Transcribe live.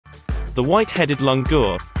The white-headed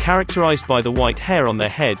langur, characterized by the white hair on their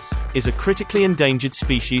heads, is a critically endangered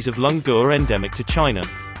species of langur endemic to China.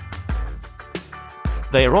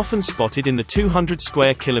 They are often spotted in the 200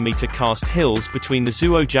 square kilometer karst hills between the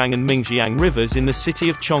Zhuojiang and Mingjiang rivers in the city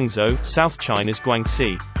of Chongzhou, South China's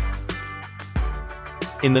Guangxi.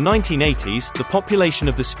 In the 1980s, the population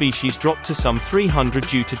of the species dropped to some 300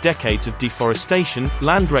 due to decades of deforestation,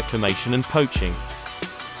 land reclamation and poaching.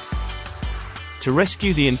 To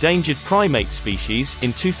rescue the endangered primate species,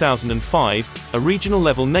 in 2005, a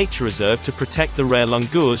regional-level nature reserve to protect the rare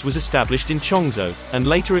langurs was established in Chongzhou, and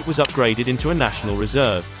later it was upgraded into a national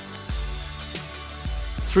reserve.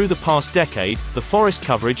 Through the past decade, the forest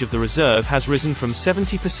coverage of the reserve has risen from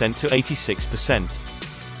 70% to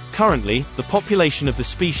 86%. Currently, the population of the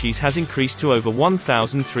species has increased to over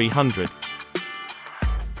 1,300.